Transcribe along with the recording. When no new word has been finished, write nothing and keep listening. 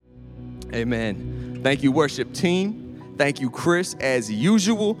Amen. Thank you, worship team. Thank you, Chris, as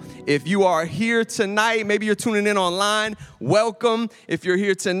usual. If you are here tonight, maybe you're tuning in online, welcome. If you're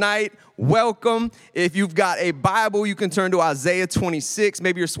here tonight, welcome. If you've got a Bible, you can turn to Isaiah 26.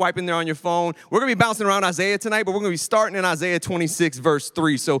 Maybe you're swiping there on your phone. We're going to be bouncing around Isaiah tonight, but we're going to be starting in Isaiah 26, verse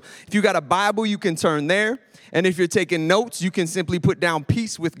 3. So if you got a Bible, you can turn there. And if you're taking notes, you can simply put down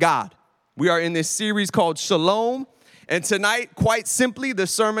peace with God. We are in this series called Shalom. And tonight, quite simply, the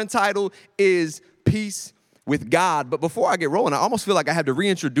sermon title is Peace with God. But before I get rolling, I almost feel like I have to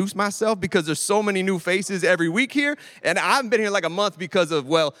reintroduce myself because there's so many new faces every week here. And I haven't been here like a month because of,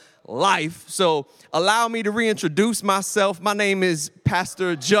 well, life. So allow me to reintroduce myself. My name is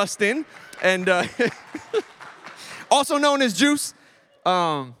Pastor Justin, and also known as Juice.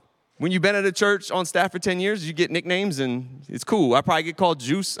 When you've been at a church on staff for 10 years, you get nicknames, and it's cool. I probably get called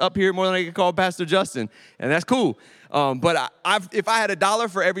Juice up here more than I get called Pastor Justin, and that's cool. But if I had $1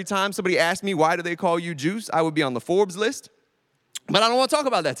 for every time somebody asked me, why do they call you Juice, I would be on the Forbes list. But I don't want to talk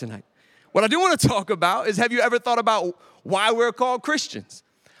about that tonight. What I do want to talk about is, have you ever thought about why we're called Christians?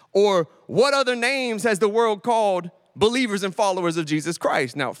 Or what other names has the world called believers and followers of Jesus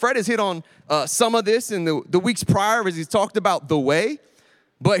Christ? Now, Fred has hit on some of this in the weeks prior as he's talked about the way.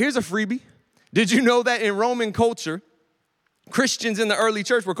 But here's a freebie. Did you know that in Roman culture, Christians in the early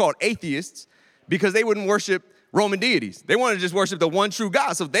church were called atheists because they wouldn't worship Roman deities? They wanted to just worship the one true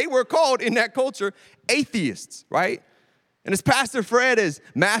God. So they were called in that culture atheists, right? And as Pastor Fred has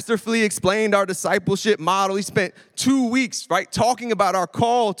masterfully explained our discipleship model, he spent 2 weeks, right, talking about our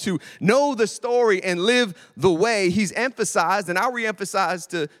call to know the story and live the way. He's emphasized, and I'll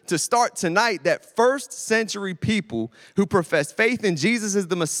reemphasize to start tonight, that first century people who professed faith in Jesus as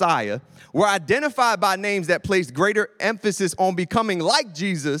the Messiah were identified by names that placed greater emphasis on becoming like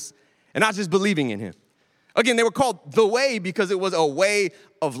Jesus and not just believing in him. Again, they were called the way because it was a way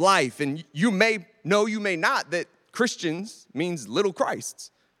of life. And you may know, you may not, that Christians means little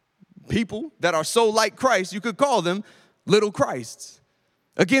Christs. People that are so like Christ, you could call them little Christs.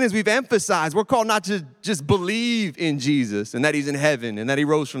 Again, as we've emphasized, we're called not to just believe in Jesus and that he's in heaven and that he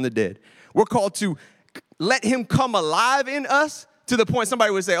rose from the dead. We're called to let him come alive in us to the point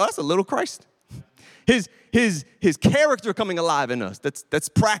somebody would say, oh, that's a little Christ. His character coming alive in us, that's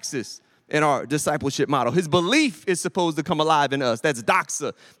praxis in our discipleship model. His belief is supposed to come alive in us. That's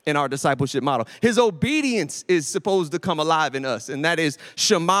doxa in our discipleship model. His obedience is supposed to come alive in us, and that is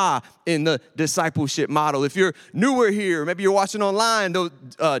shema in the discipleship model. If you're newer here, maybe you're watching online, those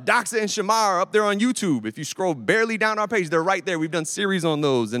doxa and shema are up there on YouTube. If you scroll barely down our page, they're right there. We've done series on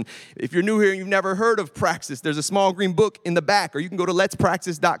those. And if you're new here and you've never heard of praxis, there's a small green book in the back, or you can go to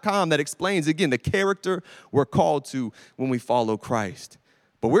letspraxis.com that explains, again, the character we're called to when we follow Christ.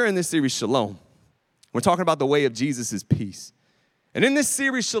 But we're in this series, Shalom. We're talking about the way of Jesus' peace. And in this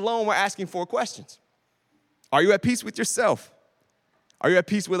series, Shalom, we're asking 4 questions. Are you at peace with yourself? Are you at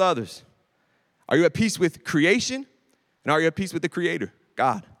peace with others? Are you at peace with creation? And are you at peace with the Creator,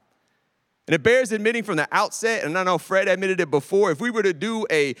 God? And it bears admitting from the outset, and I know Fred admitted it before, if we were to do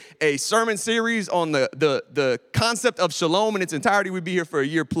a sermon series on the concept of Shalom in its entirety, we'd be here for a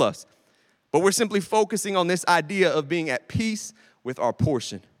year plus. But we're simply focusing on this idea of being at peace with our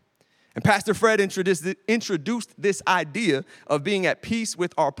portion. And Pastor Fred introduced this idea of being at peace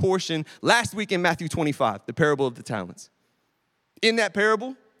with our portion last week in Matthew 25, the parable of the talents. In that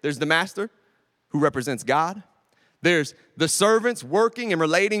parable, there's the master who represents God. There's the servants working and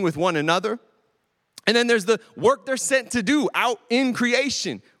relating with one another. And then there's the work they're sent to do out in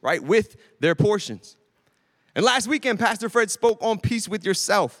creation, right, with their portions. And last weekend, Pastor Fred spoke on peace with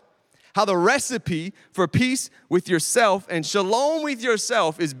yourself. How the recipe for peace with yourself and shalom with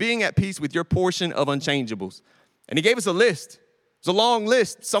yourself is being at peace with your portion of unchangeables. And he gave us a list. It's a long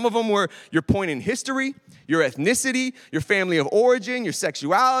list. Some of them were your point in history, your ethnicity, your family of origin, your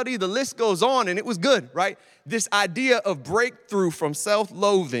sexuality. The list goes on, and it was good, right? This idea of breakthrough from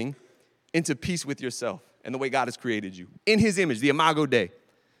self-loathing into peace with yourself and the way God has created you in his image, the Imago Dei.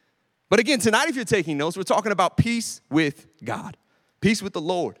 But again, tonight, if you're taking notes, we're talking about peace with God, peace with the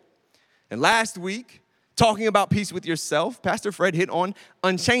Lord. And last week, talking about peace with yourself, Pastor Fred hit on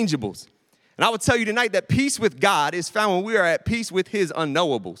unchangeables. And I would tell you tonight that peace with God is found when we are at peace with his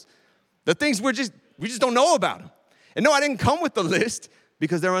unknowables. The things we just don't know about him. And no, I didn't come with the list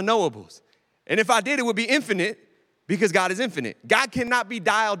because they're unknowables. And if I did, it would be infinite because God is infinite. God cannot be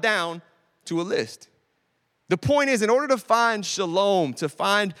dialed down to a list. The point is, in order to find shalom, to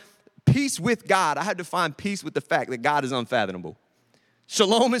find peace with God, I had to find peace with the fact that God is unfathomable.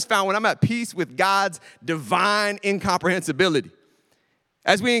 Shalom is found when I'm at peace with God's divine incomprehensibility.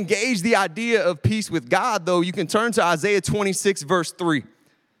 As we engage the idea of peace with God, though, you can turn to Isaiah 26, verse 3.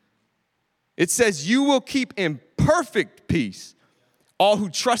 It says, you will keep in perfect peace all who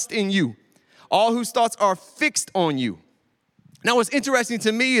trust in you, all whose thoughts are fixed on you. Now, what's interesting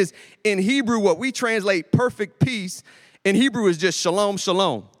to me is in Hebrew, what we translate perfect peace, in Hebrew is just shalom,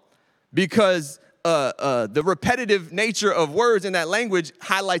 shalom, because the repetitive nature of words in that language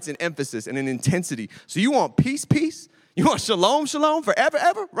highlights an emphasis and an intensity. So you want peace, peace? You want shalom, shalom forever,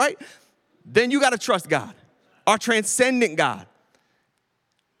 ever, right? Then you got to trust God, our transcendent God.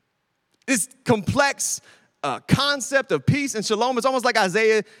 This complex concept of peace and shalom, it's almost like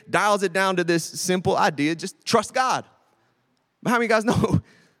Isaiah dials it down to this simple idea, just trust God. But how many of you guys know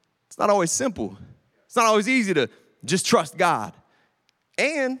it's not always simple? It's not always easy to just trust God.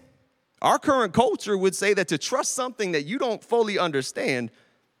 And our current culture would say that to trust something that you don't fully understand,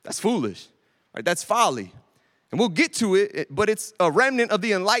 that's foolish, right? That's folly. And we'll get to it, but it's a remnant of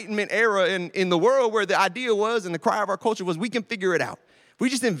the Enlightenment era in the world where the idea was and the cry of our culture was we can figure it out. If we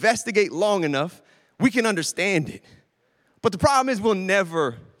just investigate long enough, we can understand it. But the problem is we'll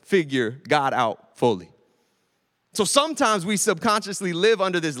never figure God out fully. So sometimes we subconsciously live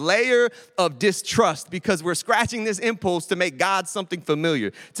under this layer of distrust because we're scratching this impulse to make God something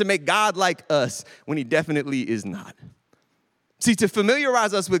familiar, to make God like us when he definitely is not. See, to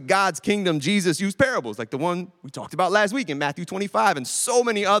familiarize us with God's kingdom, Jesus used parables like the one we talked about last week in Matthew 25 and so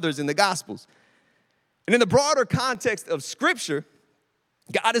many others in the Gospels. And in the broader context of Scripture,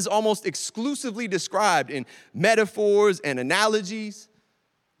 God is almost exclusively described in metaphors and analogies.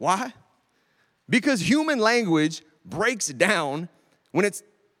 Why? Because human language breaks down when it's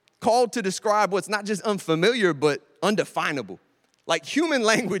called to describe what's not just unfamiliar, but undefinable. Like human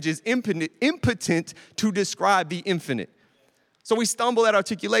language is impotent to describe the infinite. So we stumble at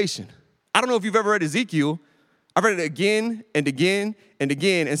articulation. I don't know if you've ever read Ezekiel. I've read it again and again and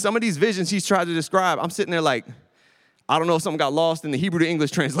again. And some of these visions he's tried to describe, I'm sitting there like, I don't know if something got lost in the Hebrew to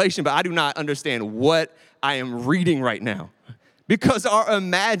English translation, but I do not understand what I am reading right now. Because our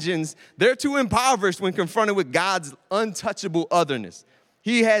imagines, they're too impoverished when confronted with God's untouchable otherness.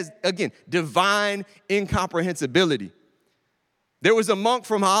 He has, again, divine incomprehensibility. There was a monk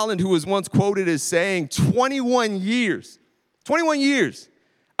from Holland who was once quoted as saying, 21 years,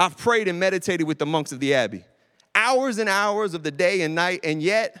 I've prayed and meditated with the monks of the Abbey. Hours and hours of the day and night, and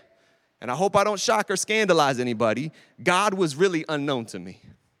yet, and I hope I don't shock or scandalize anybody, God was really unknown to me.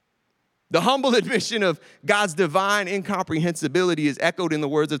 The humble admission of God's divine incomprehensibility is echoed in the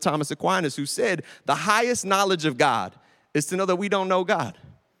words of Thomas Aquinas, who said, the highest knowledge of God is to know that we don't know God.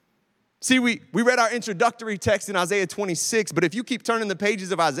 See, we read our introductory text in Isaiah 26, but if you keep turning the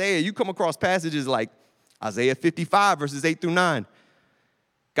pages of Isaiah, you come across passages like Isaiah 55, verses 8 through 9.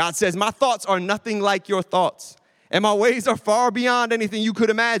 God says, my thoughts are nothing like your thoughts, and my ways are far beyond anything you could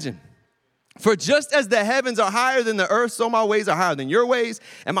imagine. For just as the heavens are higher than the earth, so my ways are higher than your ways,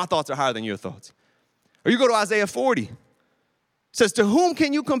 and my thoughts are higher than your thoughts. Or you go to Isaiah 40. It says, to whom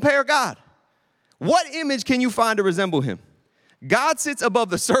can you compare God? What image can you find to resemble him? God sits above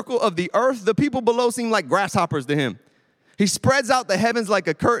the circle of the earth. The people below seem like grasshoppers to him. He spreads out the heavens like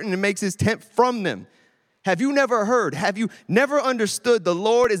a curtain and makes his tent from them. Have you never heard? Have you never understood? The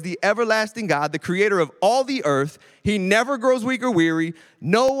Lord is the everlasting God, the creator of all the earth. He never grows weak or weary.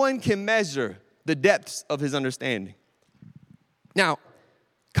 No one can measure the depths of his understanding. Now,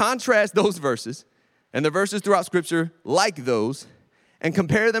 contrast those verses and the verses throughout Scripture like those and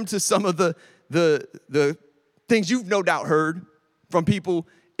compare them to some of the things you've no doubt heard from people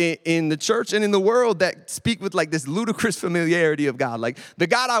in the church and in the world that speak with like this ludicrous familiarity of God. Like the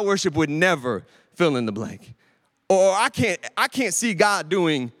God I worship would never fill in the blank. Or I can't see God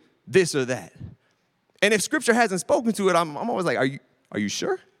doing this or that. And if Scripture hasn't spoken to it, I'm always like, are you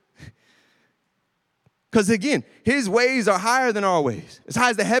sure? Because again, his ways are higher than our ways, as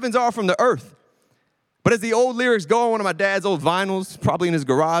high as the heavens are from the earth. But as the old lyrics go on one of my dad's old vinyls, probably in his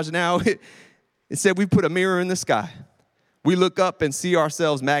garage now, it said, we put a mirror in the sky. We look up and see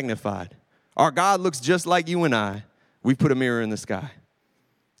ourselves magnified. Our God looks just like you and I. We put a mirror in the sky.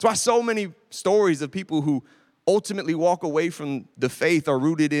 That's why so many stories of people who ultimately walk away from the faith are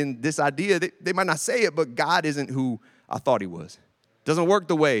rooted in this idea that they might not say it, but God isn't who I thought he was. Doesn't work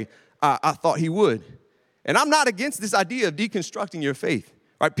the way I thought he would. And I'm not against this idea of deconstructing your faith.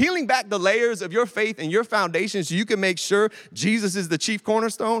 Right? Peeling back the layers of your faith and your foundation so you can make sure Jesus is the chief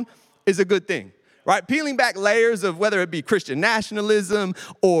cornerstone is a good thing. Right? Peeling back layers of whether it be Christian nationalism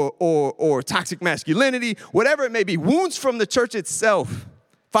or toxic masculinity, whatever it may be, wounds from the church itself,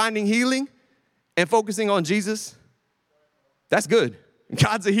 finding healing and focusing on Jesus, that's good.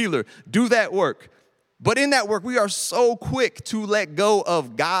 God's a healer. Do that work. But in that work, we are so quick to let go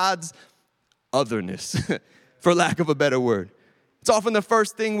of God's otherness, for lack of a better word. It's often the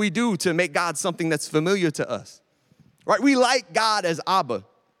first thing we do to make God something that's familiar to us, right? We like God as Abba,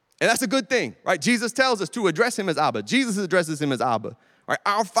 and that's a good thing, right? Jesus tells us to address him as Abba. Jesus addresses him as Abba, right?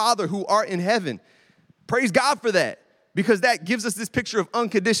 Our Father who art in heaven. Praise God for that, because that gives us this picture of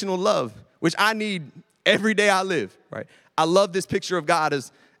unconditional love, which I need every day I live, right? I love this picture of God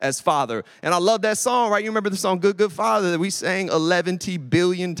as Father, and I love that song, right? You remember the song Good, Good Father that we sang 11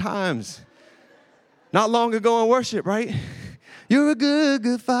 billion times not long ago in worship, right? You're a good,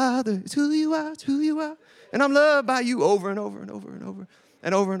 good Father. It's who you are, it's who you are. And I'm loved by you over and over and over and over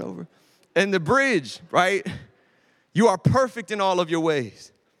and over and over. And the bridge, right? You are perfect in all of your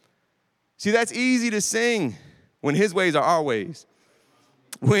ways. See, that's easy to sing when his ways are our ways.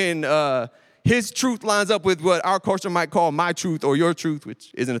 When his truth lines up with what our culture might call my truth or your truth,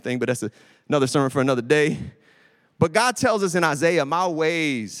 which isn't a thing, but that's another sermon for another day. But God tells us in Isaiah, my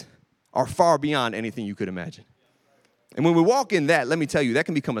ways are far beyond anything you could imagine. And when we walk in that, let me tell you, that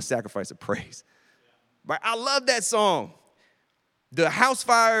can become a sacrifice of praise. Right? I love that song. The House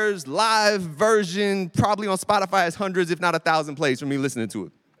Fires live version, probably on Spotify, has hundreds, if not 1,000 plays for me listening to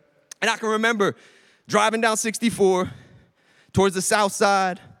it. And I can remember driving down 64 towards the south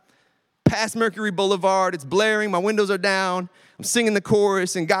side, past Mercury Boulevard. It's blaring. My windows are down. I'm singing the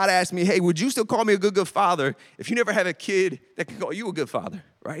chorus, and God asked me, hey, would you still call me a good, good father if you never have a kid that can call you a good father,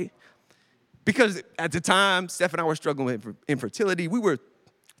 right? Because at the time, Steph and I were struggling with infertility. We were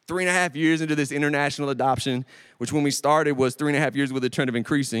 3.5 years into this international adoption, which when we started was 3.5 years with a trend of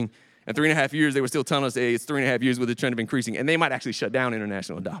increasing. And 3.5 years, they were still telling us, hey, it's 3.5 years with a trend of increasing. And they might actually shut down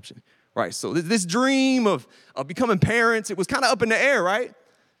international adoption, right? So this dream of becoming parents, it was kind of up in the air, right?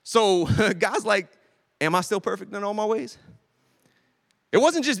 So God's like, am I still perfect in all my ways? It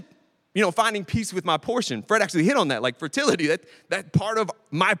wasn't just finding peace with my portion. Fred actually hit on that, like fertility, that part of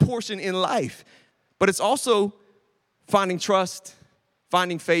my portion in life. But it's also finding trust,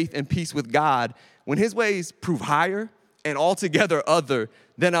 finding faith and peace with God when his ways prove higher and altogether other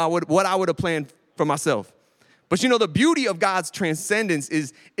than what I would have planned for myself. But the beauty of God's transcendence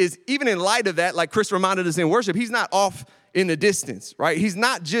is even in light of that, like Chris reminded us in worship, he's not off in the distance, right? He's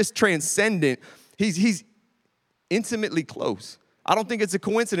not just transcendent, he's intimately close. I don't think it's a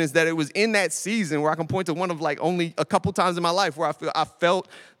coincidence that it was in that season where I can point to one of only a couple times in my life where I felt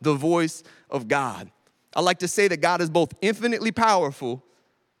the voice of God. I like to say that God is both infinitely powerful,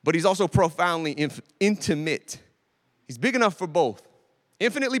 but he's also profoundly intimate. He's big enough for both.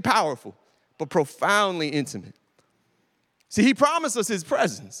 Infinitely powerful, but profoundly intimate. See, he promised us his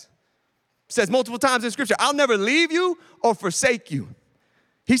presence. It says multiple times in Scripture, I'll never leave you or forsake you.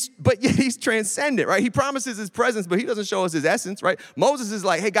 But yet he's transcendent, right? He promises his presence, but he doesn't show us his essence, right? Moses is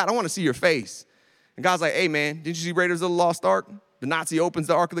like, hey, God, I want to see your face. And God's like, hey, man, didn't you see Raiders of the Lost Ark? The Nazi opens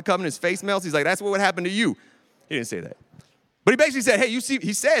the Ark of the Covenant, his face melts. He's like, that's what would happen to you. He didn't say that. But he basically said, hey, you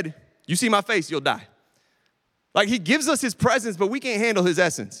see my face, you'll die. Like he gives us his presence, but we can't handle his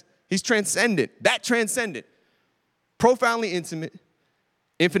essence. He's transcendent, profoundly intimate,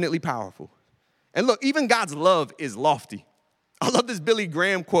 infinitely powerful. And look, even God's love is lofty. I love this Billy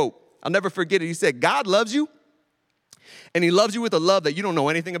Graham quote. I'll never forget it. He said, God loves you, and he loves you with a love that you don't know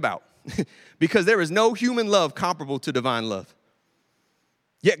anything about because there is no human love comparable to divine love.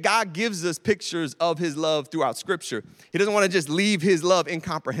 Yet God gives us pictures of his love throughout Scripture. He doesn't want to just leave his love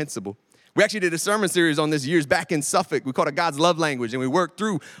incomprehensible. We actually did a sermon series on this years back in Suffolk. We called it God's Love Language, and we worked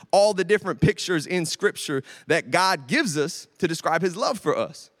through all the different pictures in Scripture that God gives us to describe his love for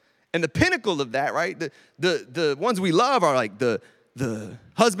us. And the pinnacle of that, right, the ones we love are like the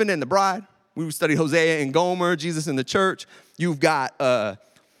husband and the bride. We studied Hosea and Gomer, Jesus and the church. You've got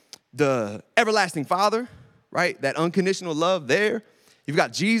the everlasting Father, right, that unconditional love there. You've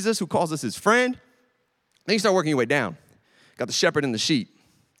got Jesus who calls us his friend. Then you start working your way down. Got the shepherd and the sheep.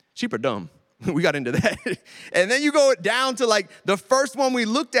 Sheep are dumb. We got into that. And then you go down to the first one we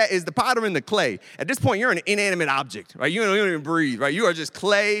looked at is the potter and the clay. At this point, you're an inanimate object, right? You don't even breathe, right? You are just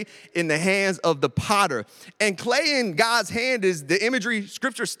clay in the hands of the potter. And clay in God's hand is the imagery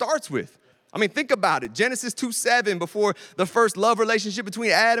Scripture starts with. I mean, think about it. Genesis 2:7, before the first love relationship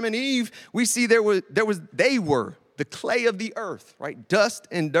between Adam and Eve, we see they were the clay of the earth, right? Dust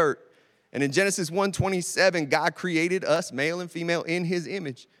and dirt. And in Genesis 1:27, God created us, male and female, in his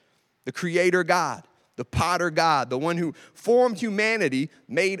image. The creator God, the potter God, the one who formed humanity,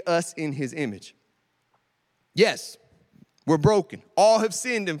 made us in his image. Yes, we're broken. All have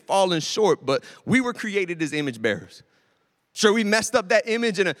sinned and fallen short, but we were created as image bearers. Sure, we messed up that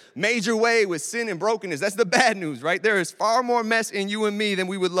image in a major way with sin and brokenness. That's the bad news, right? There is far more mess in you and me than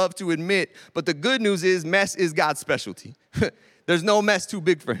we would love to admit. But the good news is mess is God's specialty. There's no mess too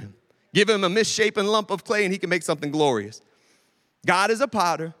big for him. Give him a misshapen lump of clay and he can make something glorious. God is a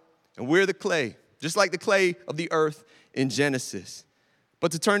potter, and we're the clay, just like the clay of the earth in Genesis.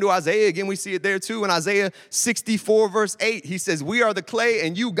 But to turn to Isaiah again, we see it there too. In Isaiah 64, verse 8, he says, we are the clay,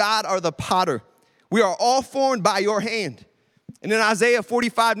 and you, God, are the potter. We are all formed by your hand. And in Isaiah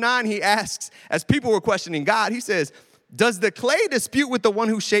 45, 9, he asks, as people were questioning God, he says, does the clay dispute with the one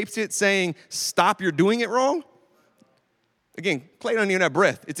who shapes it, saying, stop, you're doing it wrong? Again, clay doesn't even have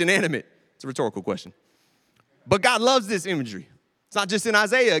breath. It's inanimate. It's a rhetorical question. But God loves this imagery. It's not just in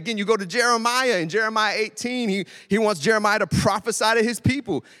Isaiah. Again, you go to Jeremiah. In Jeremiah 18, he wants Jeremiah to prophesy to his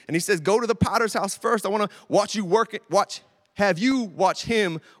people. And he says, go to the potter's house first. I want to watch you have you watch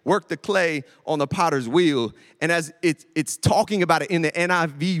him work the clay on the potter's wheel. And as it's talking about it in the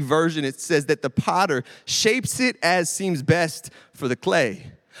NIV version, it says that the potter shapes it as seems best for the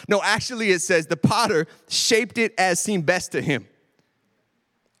clay. No, actually it says the potter shaped it as seemed best to him.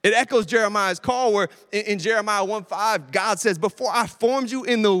 It echoes Jeremiah's call where in Jeremiah 1:5, God says, before I formed you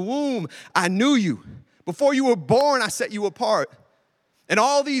in the womb, I knew you. Before you were born, I set you apart. And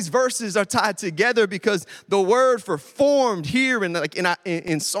all these verses are tied together because the word for formed here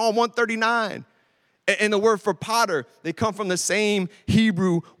in Psalm 139 and the word for potter, they come from the same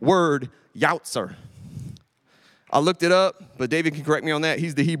Hebrew word, yotzer. I looked it up, but David can correct me on that.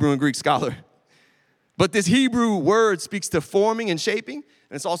 He's the Hebrew and Greek scholar. But this Hebrew word speaks to forming and shaping,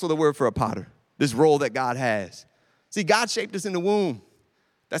 and it's also the word for a potter, this role that God has. See, God shaped us in the womb.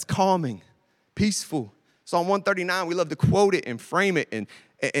 That's calming, peaceful. Psalm 139, we love to quote it and frame it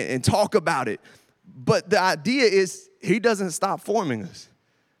and talk about it. But the idea is he doesn't stop forming us.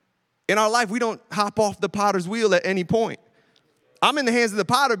 In our life, we don't hop off the potter's wheel at any point. I'm in the hands of the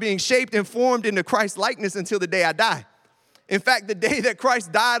potter being shaped and formed into Christ's likeness until the day I die. In fact, the day that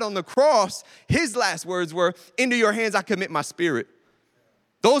Christ died on the cross, his last words were, into your hands I commit my spirit.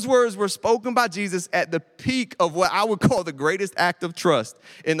 Those words were spoken by Jesus at the peak of what I would call the greatest act of trust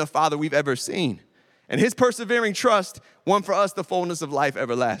in the Father we've ever seen. And his persevering trust won for us the fullness of life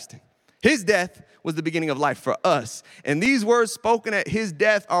everlasting. His death was the beginning of life for us. And these words spoken at his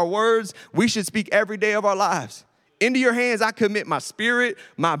death are words we should speak every day of our lives. Into your hands I commit my spirit,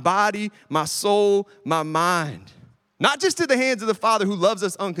 my body, my soul, my mind. Not just to the hands of the Father who loves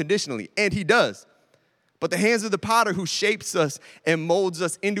us unconditionally, and he does, but the hands of the potter who shapes us and molds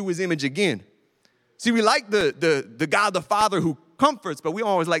us into his image again. See, we like the God the Father who comforts, but we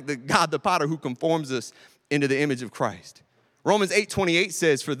always like the God the potter who conforms us into the image of Christ. Romans 8:28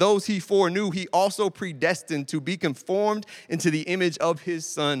 says, for those he foreknew, he also predestined to be conformed into the image of his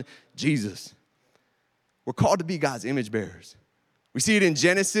son, Jesus. We're called to be God's image bearers. We see it in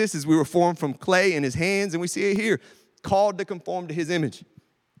Genesis as we were formed from clay in his hands, and we see it here, called to conform to his image.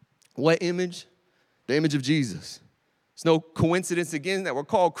 What image? The image of Jesus. It's no coincidence, again, that we're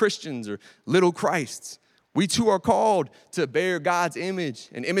called Christians or little Christs. We too are called to bear God's image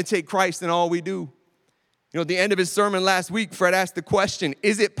and imitate Christ in all we do. You know, at the end of his sermon last week, Fred asked the question,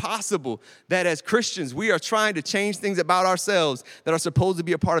 is it possible that as Christians, we are trying to change things about ourselves that are supposed to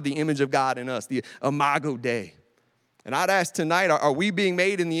be a part of the image of God in us, the Imago Dei? And I'd ask tonight, are we being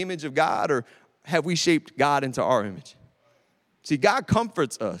made in the image of God, or have we shaped God into our image? See, God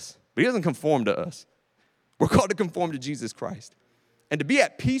comforts us, but he doesn't conform to us. We're called to conform to Jesus Christ and to be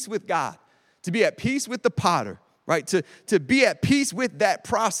at peace with God, to be at peace with the potter, right? To be at peace with that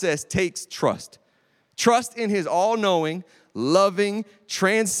process takes trust. Trust in his all-knowing, loving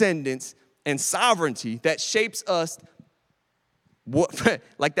transcendence and sovereignty that shapes us,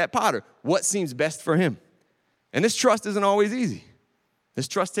 like that potter, what seems best for him. And this trust isn't always easy. This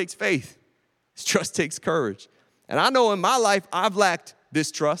trust takes faith. This trust takes courage. And I know in my life, I've lacked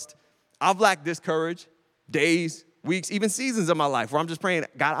this trust. I've lacked this courage, days, weeks, even seasons of my life where I'm just praying,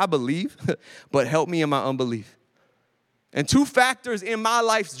 God, I believe, but help me in my unbelief. And two factors in my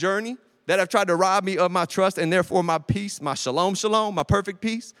life's journey that have tried to rob me of my trust and therefore my peace, my shalom, my perfect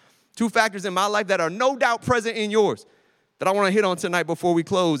peace. Two factors in my life that are no doubt present in yours that I want to hit on tonight before we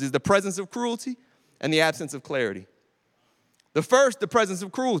close is the presence of cruelty and the absence of clarity. The first, the presence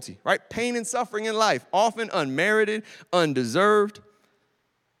of cruelty, right? Pain and suffering in life, often unmerited, undeserved.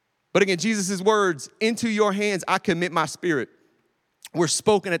 But again, Jesus' words, into your hands I commit my spirit, were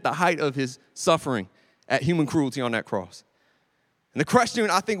spoken at the height of his suffering at human cruelty on that cross. And the question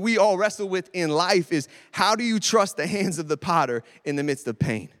I think we all wrestle with in life is, how do you trust the hands of the potter in the midst of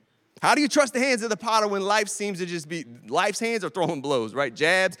pain? How do you trust the hands of the potter when life seems to just be, life's hands are throwing blows, right?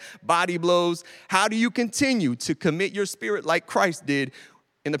 Jabs, body blows. How do you continue to commit your spirit like Christ did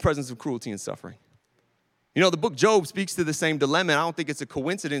in the presence of cruelty and suffering? You know, the book Job speaks to the same dilemma, and I don't think it's a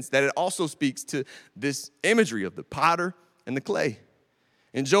coincidence that it also speaks to this imagery of the potter and the clay.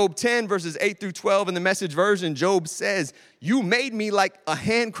 In Job 10, verses 8 through 12 in the Message version, Job says, "You made me like a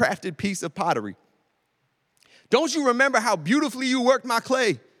handcrafted piece of pottery. Don't you remember how beautifully you worked my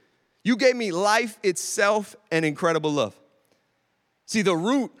clay? You gave me life itself and incredible love." See, the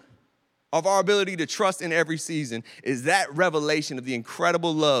root of our ability to trust in every season is that revelation of the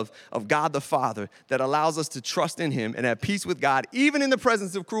incredible love of God the Father that allows us to trust in him and have peace with God, even in the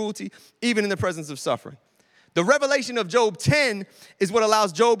presence of cruelty, even in the presence of suffering. The revelation of Job 10 is what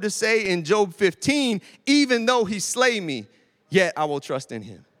allows Job to say in Job 15, "Even though he slay me, yet I will trust in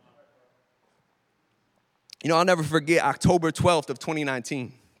him." You know, I'll never forget October 12th of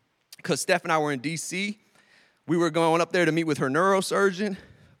 2019, because Steph and I were in D.C. We were going up there to meet with her neurosurgeon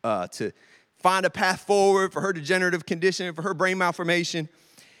to find a path forward for her degenerative condition, for her brain malformation.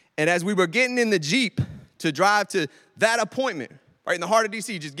 And as we were getting in the Jeep to drive to that appointment, right in the heart of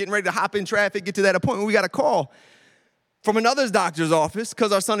D.C., just getting ready to hop in traffic, get to that appointment, we got a call from another doctor's office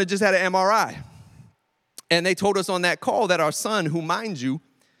because our son had just had an MRI. And they told us on that call that our son, who, mind you,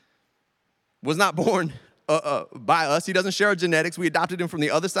 was not born by us. He doesn't share our genetics. We adopted him from the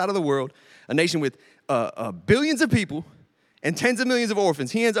other side of the world, a nation with billions of people and tens of millions of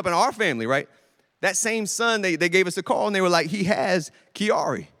orphans. He ends up in our family, right? That same son, they gave us a call, and they were like, he has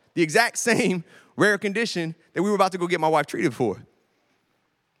Chiari, the exact same rare condition that we were about to go get my wife treated for.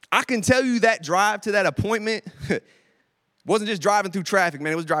 I can tell you that drive to that appointment wasn't just driving through traffic,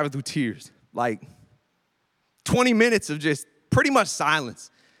 man. It was driving through tears. Like 20 minutes of just pretty much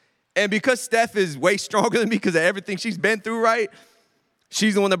silence. And because Steph is way stronger than me because of everything she's been through, right?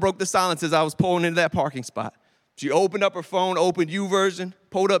 She's the one that broke the silence as I was pulling into that parking spot. She opened up her phone, opened YouVersion,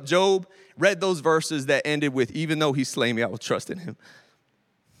 pulled up Job, read those verses that ended with, "Even though he slay me, I will trust in him."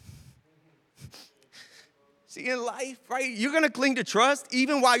 See, in life, right, you're going to cling to trust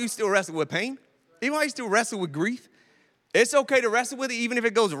even while you still wrestle with pain, even while you still wrestle with grief. It's okay to wrestle with it even if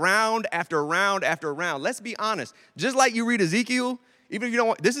it goes round after round after round. Let's be honest. Just like you read Ezekiel, even if you don't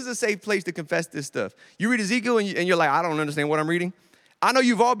want, this is a safe place to confess this stuff. You read Ezekiel and you're like, I don't understand what I'm reading. I know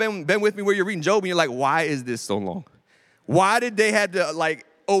you've all been with me where you're reading Job and you're like, why is this so long? Why did they have to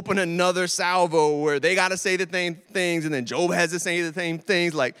open another salvo where they got to say the same things and then Job has to say the same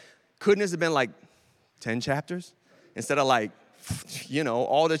things? Like, couldn't this have been 10 chapters instead of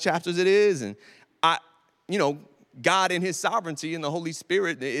all the chapters it is? And God in his sovereignty and the Holy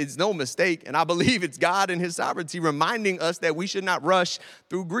Spirit is no mistake. And I believe it's God in his sovereignty reminding us that we should not rush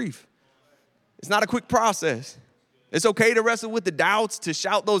through grief. It's not a quick process. It's okay to wrestle with the doubts, to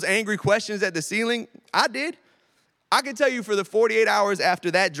shout those angry questions at the ceiling. I did. I can tell you for the 48 hours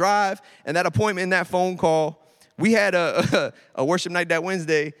after that drive and that appointment and that phone call, we had a worship night that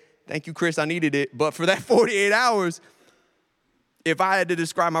Wednesday. Thank you, Chris. I needed it. But for that 48 hours, if I had to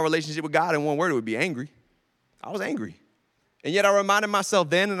describe my relationship with God in one word, it would be angry. I was angry. And yet I reminded myself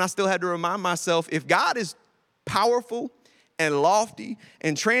then, and I still had to remind myself, if God is powerful and lofty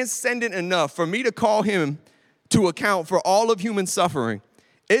and transcendent enough for me to call him to account for all of human suffering,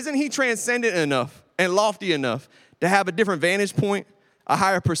 isn't he transcendent enough and lofty enough to have a different vantage point, a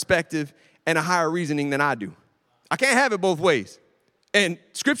higher perspective, and a higher reasoning than I do? I can't have it both ways. And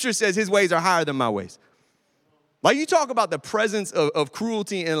Scripture says his ways are higher than my ways. Like, you talk about the presence of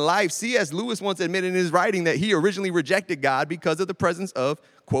cruelty in life. C.S. Lewis once admitted in his writing that he originally rejected God because of the presence of,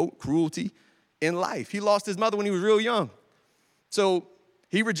 quote, cruelty in life. He lost his mother when he was real young. So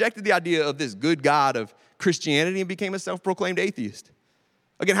he rejected the idea of this good God of Christianity and became a self-proclaimed atheist.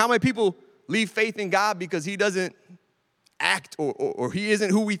 Again, how many people leave faith in God because he doesn't act or he isn't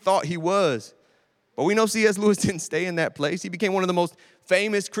who we thought he was? But we know C.S. Lewis didn't stay in that place. He became one of the most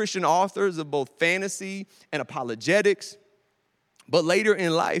famous Christian authors of both fantasy and apologetics. But later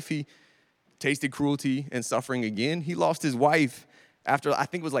in life, he tasted cruelty and suffering again. He lost his wife after, I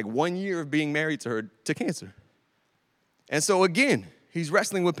think it was 1 year of being married to her, to cancer. And so again, he's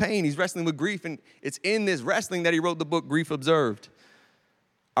wrestling with pain. He's wrestling with grief. And it's in this wrestling that he wrote the book, Grief Observed.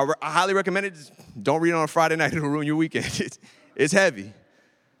 I highly recommend it. Just don't read it on a Friday night. It'll ruin your weekend. It's heavy.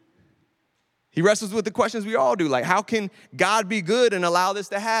 He wrestles with the questions we all do, like, how can God be good and allow this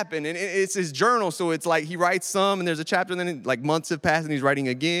to happen? And it's his journal, so it's like he writes some, and there's a chapter, and then months have passed, and he's writing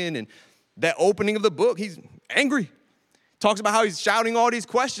again. And that opening of the book, he's angry. Talks about how he's shouting all these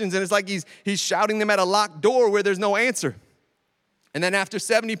questions, and it's like he's shouting them at a locked door where there's no answer. And then after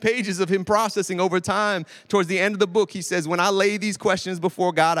 70 pages of him processing over time, towards the end of the book, he says, when I lay these questions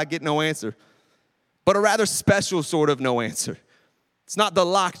before God, I get no answer, but a rather special sort of no answer. It's not the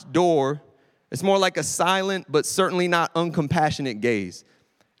locked door. It's more like a silent, but certainly not uncompassionate gaze,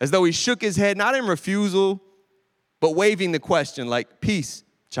 as though he shook his head, not in refusal, but waving the question like, peace,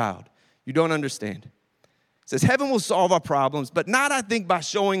 child, you don't understand. says heaven will solve our problems, but not, I think, by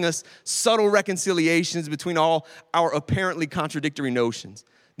showing us subtle reconciliations between all our apparently contradictory notions.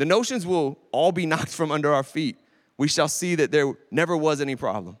 The notions will all be knocked from under our feet. We shall see that there never was any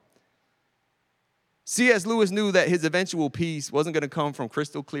problem. C.S. Lewis knew that his eventual peace wasn't going to come from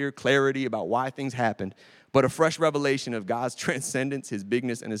crystal clear clarity about why things happened, but a fresh revelation of God's transcendence, his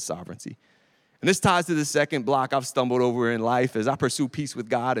bigness, and his sovereignty. And this ties to the second block I've stumbled over in life as I pursue peace with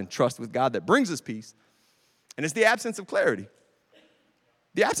God and trust with God that brings us peace. And it's the absence of clarity.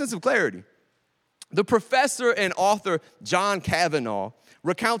 The absence of clarity. The professor and author John Kavanaugh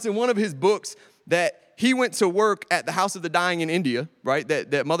recounts in one of his books that he went to work at the House of the Dying in India, right,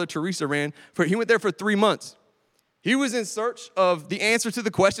 that Mother Teresa ran. He went there for 3 months. He was in search of the answer to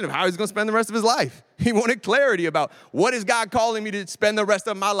the question of how he's going to spend the rest of his life. He wanted clarity about what is God calling me to spend the rest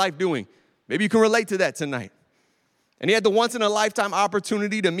of my life doing. Maybe you can relate to that tonight. And he had the once-in-a-lifetime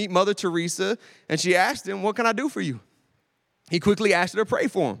opportunity to meet Mother Teresa, and she asked him, what can I do for you? He quickly asked her to pray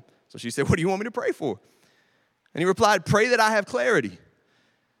for him. So she said, what do you want me to pray for? And he replied, pray that I have clarity.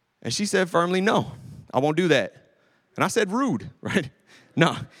 And she said firmly, no, I won't do that. And I said, rude, right?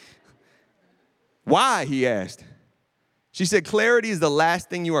 No. Why, he asked. She said, clarity is the last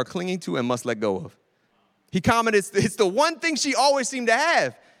thing you are clinging to and must let go of. He commented, it's the one thing she always seemed to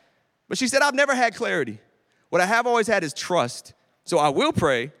have. But she said, I've never had clarity. What I have always had is trust. So I will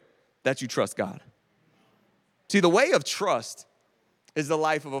pray that you trust God. See, the way of trust is the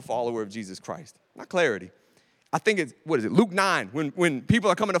life of a follower of Jesus Christ, not clarity. I think it's, Luke 9, when people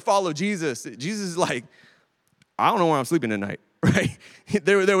are coming to follow Jesus, Jesus is like, I don't know where I'm sleeping tonight, right?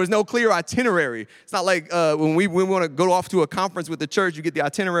 There was no clear itinerary. It's not like when we want to go off to a conference with the church, you get the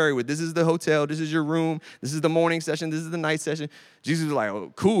itinerary with this is the hotel, this is your room, this is the morning session, this is the night session. Jesus was like,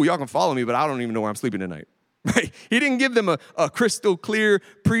 oh, cool, y'all can follow me, but I don't even know where I'm sleeping tonight, right? He didn't give them a crystal clear,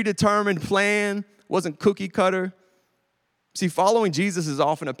 predetermined plan, wasn't cookie cutter. See, following Jesus is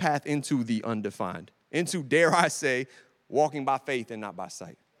often a path into the undefined, into, dare I say, walking by faith and not by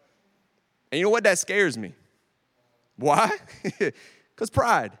sight. And you know what? That scares me. Why? Because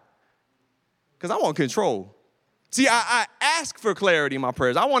pride. Because I want control. See, I ask for clarity in my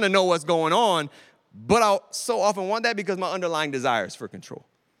prayers. I want to know what's going on, but I so often want that because my underlying desire is for control.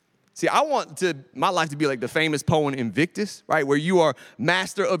 See, I want my life to be like the famous poem Invictus, right? Where you are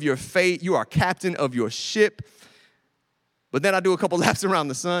master of your fate, you are captain of your ship. But then I do a couple laps around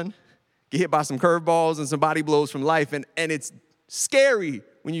the sun, get hit by some curveballs and some body blows from life, and it's scary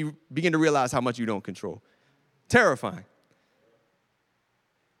when you begin to realize how much you don't control. Terrifying.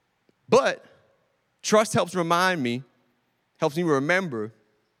 But trust helps me remember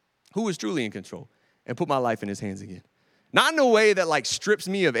who is truly in control and put my life in his hands again. Not in a way that like strips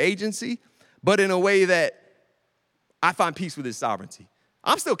me of agency, but in a way that I find peace with his sovereignty.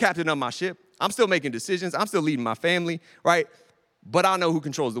 I'm still captain of my ship. I'm still making decisions. I'm still leading my family, right? But I know who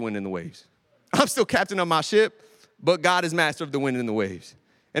controls the wind and the waves. I'm still captain of my ship, but God is master of the wind and the waves.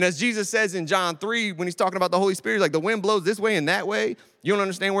 And as Jesus says in John 3, when he's talking about the Holy Spirit, like the wind blows this way and that way. You don't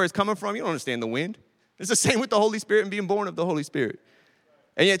understand where it's coming from. You don't understand the wind. It's the same with the Holy Spirit and being born of the Holy Spirit.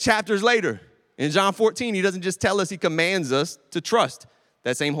 And yet chapters later, in John 14, he doesn't just tell us, he commands us to trust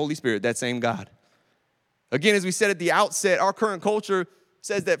that same Holy Spirit, that same God. Again, as we said at the outset, our current culture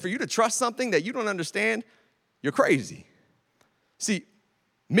says that for you to trust something that you don't understand, you're crazy. See,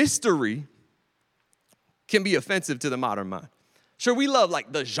 mystery can be offensive to the modern mind. Sure, we love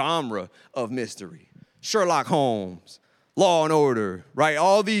like the genre of mystery. Sherlock Holmes, Law and Order, right?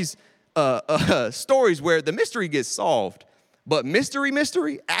 All these stories where the mystery gets solved. But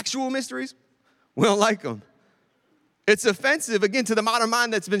mystery, actual mysteries, we don't like them. It's offensive, again, to the modern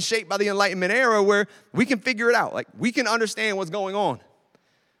mind that's been shaped by the Enlightenment era where we can figure it out. Like, we can understand what's going on.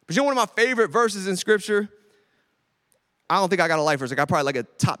 But you know one of my favorite verses in Scripture? I don't think I got a life verse. I got probably like a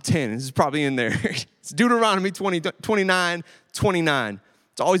top 10. This is probably in there. It's Deuteronomy 29.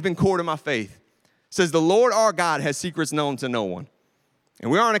 It's always been core to my faith. It says, the Lord our God has secrets known to no one, and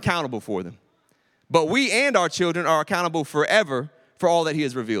we aren't accountable for them. But we and our children are accountable forever for all that he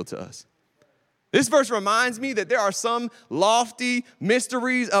has revealed to us. This verse reminds me that there are some lofty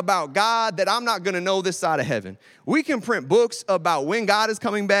mysteries about God that I'm not going to know this side of heaven. We can print books about when God is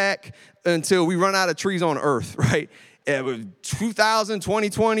coming back until we run out of trees on earth, right? 2000,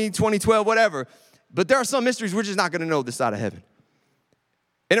 2020, 2012, whatever. But there are some mysteries we're just not going to know this side of heaven.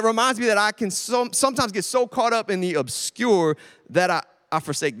 And it reminds me that I can sometimes get so caught up in the obscure that I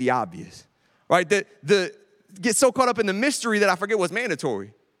forsake the obvious, right? Get so caught up in the mystery that I forget what's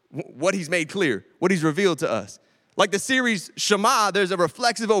mandatory, what he's made clear, what he's revealed to us. Like the series Shema, there's a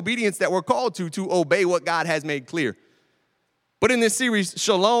reflexive obedience that we're called to obey what God has made clear. But in this series,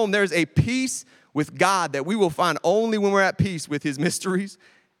 Shalom, there's a peace with God that we will find only when we're at peace with his mysteries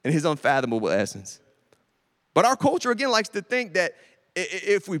and his unfathomable essence. But our culture, again, likes to think that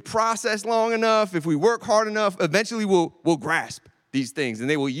if we process long enough, if we work hard enough, eventually we'll grasp these things and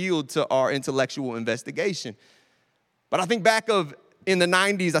they will yield to our intellectual investigation. But I think back in the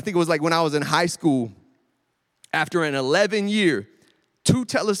 90s, I think it was like when I was in high school, after an 11-year,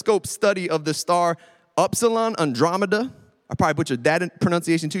 2-telescope study of the star Upsilon Andromeda. I probably butchered that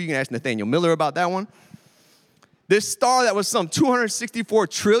pronunciation too. You can ask Nathaniel Miller about that one. This star that was some 264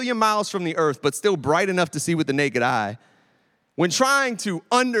 trillion miles from the earth, but still bright enough to see with the naked eye. When trying to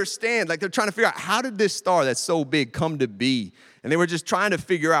understand, like they're trying to figure out how did this star that's so big come to be? And they were just trying to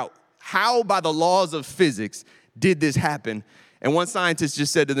figure out how by the laws of physics did this happen? And one scientist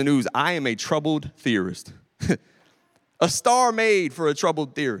just said to the news, I am a troubled theorist. A star made for a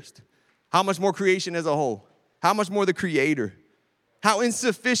troubled theorist. How much more creation as a whole? How much more the creator? How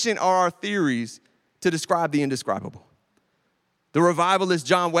insufficient are our theories to describe the indescribable? The revivalist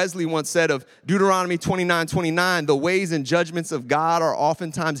John Wesley once said of Deuteronomy 29:29, the ways and judgments of God are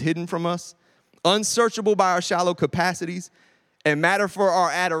oftentimes hidden from us, unsearchable by our shallow capacities, and matter for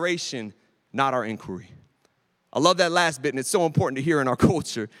our adoration, not our inquiry. I love that last bit, and it's so important to hear in our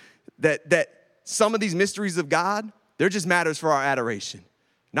culture that some of these mysteries of God, they're just matters for our adoration,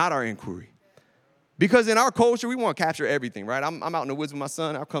 not our inquiry. Because in our culture, we want to capture everything, right? I'm out in the woods with my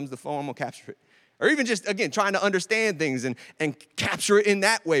son. Out comes the phone. I'm going to capture it. Or even just, again, trying to understand things and capture it in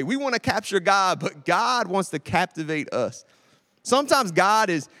that way. We want to capture God, but God wants to captivate us. Sometimes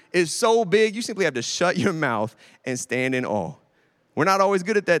God is so big, you simply have to shut your mouth and stand in awe. We're not always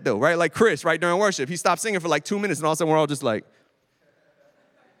good at that, though, right? Like Chris, right, during worship, he stopped singing for like 2 minutes, and all of a sudden we're all just like,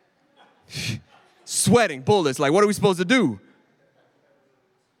 sweating bullets. Like, what are we supposed to do?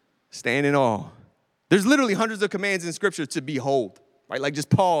 Stand in awe. There's literally hundreds of commands in Scripture to behold, right? Like just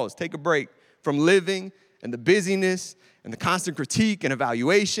pause, take a break from living and the busyness and the constant critique and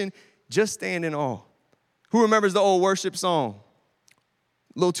evaluation. Just stand in awe. Who remembers the old worship song?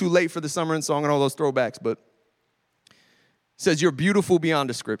 A little too late for the summer and song and all those throwbacks, but it says, you're beautiful beyond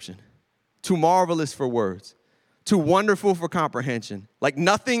description, too marvelous for words, too wonderful for comprehension, like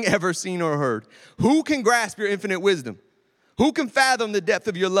nothing ever seen or heard. Who can grasp your infinite wisdom? Who can fathom the depth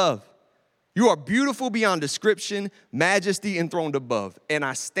of your love? You are beautiful beyond description, majesty enthroned above. And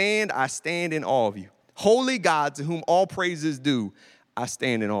I stand in awe of you. Holy God, to whom all praise is due, I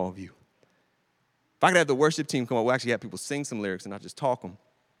stand in awe of you. If I could have the worship team come up, we'll actually have people sing some lyrics and not just talk them.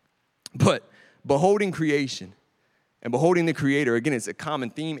 But beholding creation and beholding the Creator, again, it's a common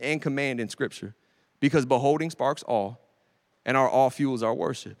theme and command in Scripture. Because beholding sparks awe, and our awe fuels our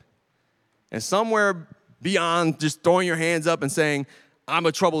worship. And somewhere beyond just throwing your hands up and saying, I'm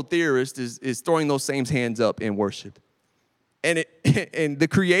a troubled theorist, is throwing those same hands up in worship. And the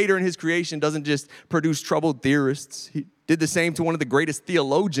Creator in his creation doesn't just produce troubled theorists. He did the same to one of the greatest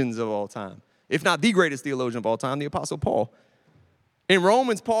theologians of all time, if not the greatest theologian of all time, the Apostle Paul. In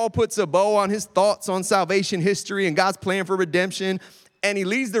Romans, Paul puts a bow on his thoughts on salvation history and God's plan for redemption. And he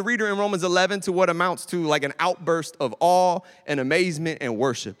leads the reader in Romans 11 to what amounts to like an outburst of awe and amazement and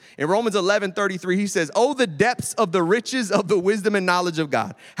worship. In Romans 11:33, he says, oh, the depths of the riches of the wisdom and knowledge of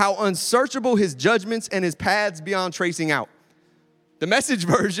God. How unsearchable his judgments and his paths beyond tracing out. The Message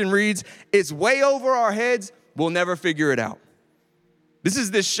version reads, it's way over our heads. We'll never figure it out. This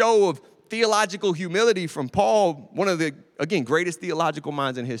is this show of theological humility from Paul, one of the, again, greatest theological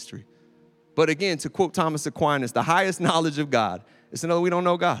minds in history. But again, to quote Thomas Aquinas, the highest knowledge of God is to know we don't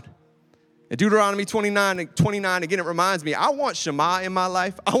know God. In Deuteronomy 29, again, it reminds me, I want Shema in my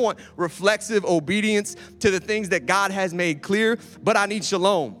life. I want reflexive obedience to the things that God has made clear, but I need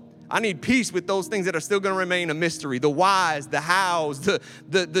shalom. I need peace with those things that are still going to remain a mystery, the whys, the hows,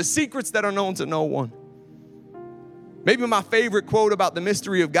 the secrets that are known to no one. Maybe my favorite quote about the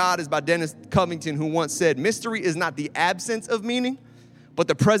mystery of God is by Dennis Covington, who once said, mystery is not the absence of meaning, but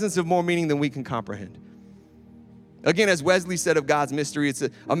the presence of more meaning than we can comprehend. Again, as Wesley said of God's mystery, it's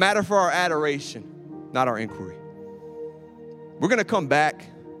a matter for our adoration, not our inquiry. We're going to come back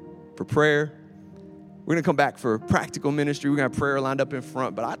for prayer. We're going to come back for practical ministry. We're going to have prayer lined up in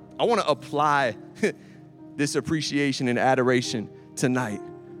front. But I want to apply this appreciation and adoration tonight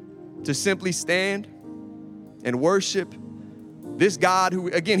to simply stand and worship this God who,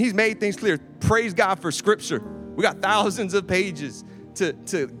 again, he's made things clear. Praise God for Scripture. We got thousands of pages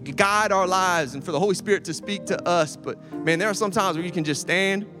to guide our lives and for the Holy Spirit to speak to us. But, man, there are some times where you can just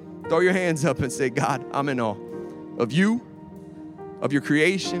stand, throw your hands up and say, God, I'm in awe of you, of your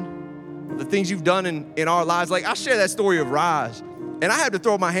creation, of the things you've done in our lives. Like, I share that story of Raj, and I had to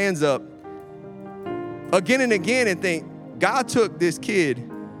throw my hands up again and again and think, God took this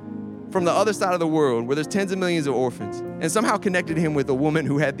kid from the other side of the world where there's tens of millions of orphans and somehow connected him with a woman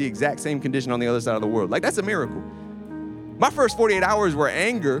who had the exact same condition on the other side of the world. Like, that's a miracle. My first 48 hours were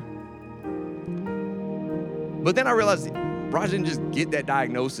anger, but then I realized Raj didn't just get that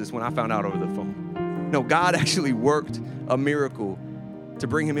diagnosis when I found out over the phone. No, God actually worked a miracle to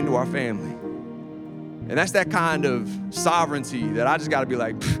bring him into our family. And that's that kind of sovereignty that I just got to be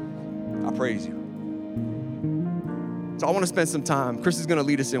like, I praise you. So I want to spend some time. Chris is going to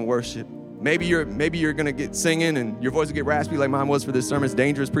lead us in worship. Maybe you're going to get singing and your voice will get raspy like mine was for this sermon. It's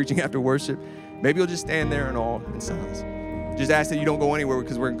dangerous preaching after worship. Maybe you'll just stand there in awe and silence. Just ask that you don't go anywhere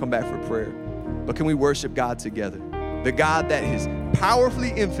because we're going to come back for prayer. But can we worship God together? The God that is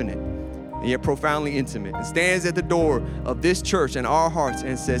powerfully infinite and yet profoundly intimate and stands at the door of this church and our hearts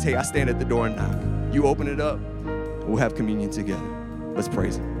and says, hey, I stand at the door and knock. You open it up, we'll have communion together. Let's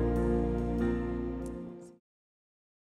praise him.